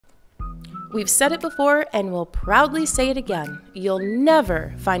We've said it before and we'll proudly say it again. You'll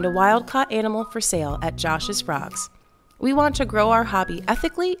never find a wild-caught animal for sale at Josh's Frogs. We want to grow our hobby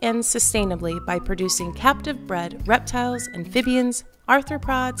ethically and sustainably by producing captive-bred reptiles, amphibians,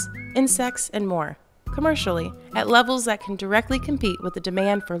 arthropods, insects, and more, commercially, at levels that can directly compete with the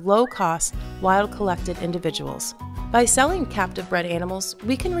demand for low-cost, wild-collected individuals. By selling captive-bred animals,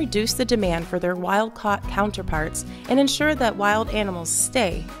 we can reduce the demand for their wild-caught counterparts and ensure that wild animals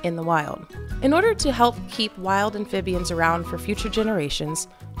stay in the wild. In order to help keep wild amphibians around for future generations,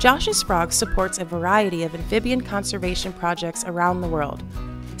 Josh's Frogs supports a variety of amphibian conservation projects around the world.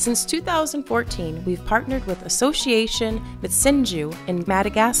 Since 2014, we've partnered with Association Mitsinju in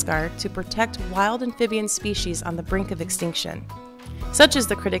Madagascar to protect wild amphibian species on the brink of extinction, such as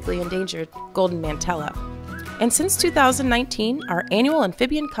the critically endangered golden mantella. And since 2019, our annual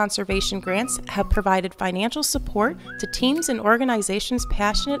amphibian conservation grants have provided financial support to teams and organizations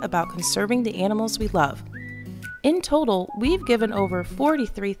passionate about conserving the animals we love. In total, we've given over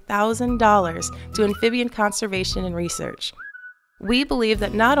 $43,000 to amphibian conservation and research. We believe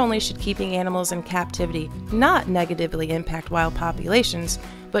that not only should keeping animals in captivity not negatively impact wild populations,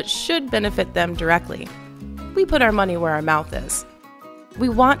 but should benefit them directly. We put our money where our mouth is. We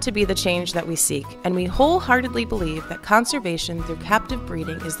want to be the change that we seek, and we wholeheartedly believe that conservation through captive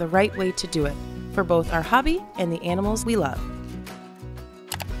breeding is the right way to do it, for both our hobby and the animals we love.